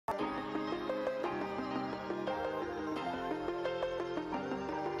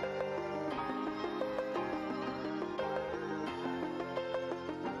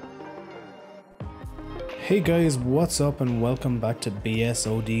Hey guys, what's up and welcome back to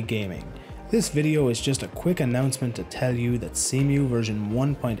BSOD Gaming. This video is just a quick announcement to tell you that Cemu version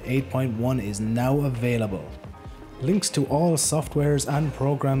 1.8.1 is now available. Links to all softwares and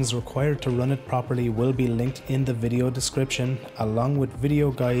programs required to run it properly will be linked in the video description, along with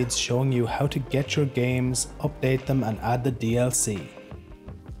video guides showing you how to get your games, update them and add the DLC.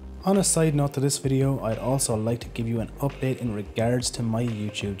 On a side note to this video, I'd also like to give you an update in regards to my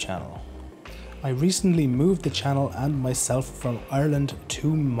YouTube channel. I recently moved the channel and myself from Ireland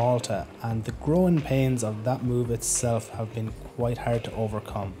to Malta, and the growing pains of that move itself have been quite hard to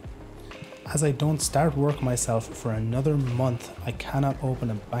overcome. As I don't start work myself for another month, I cannot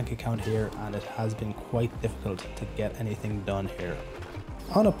open a bank account here and it has been quite difficult to get anything done here.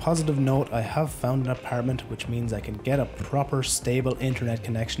 On a positive note, I have found an apartment, which means I can get a proper stable internet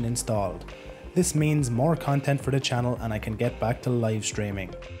connection installed. This means more content for the channel and I can get back to live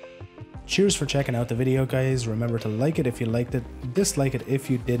streaming. Cheers for checking out the video guys. Remember to like it if you liked it, dislike it if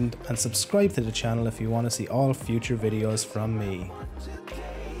you didn't, and subscribe to the channel if you want to see all future videos from me.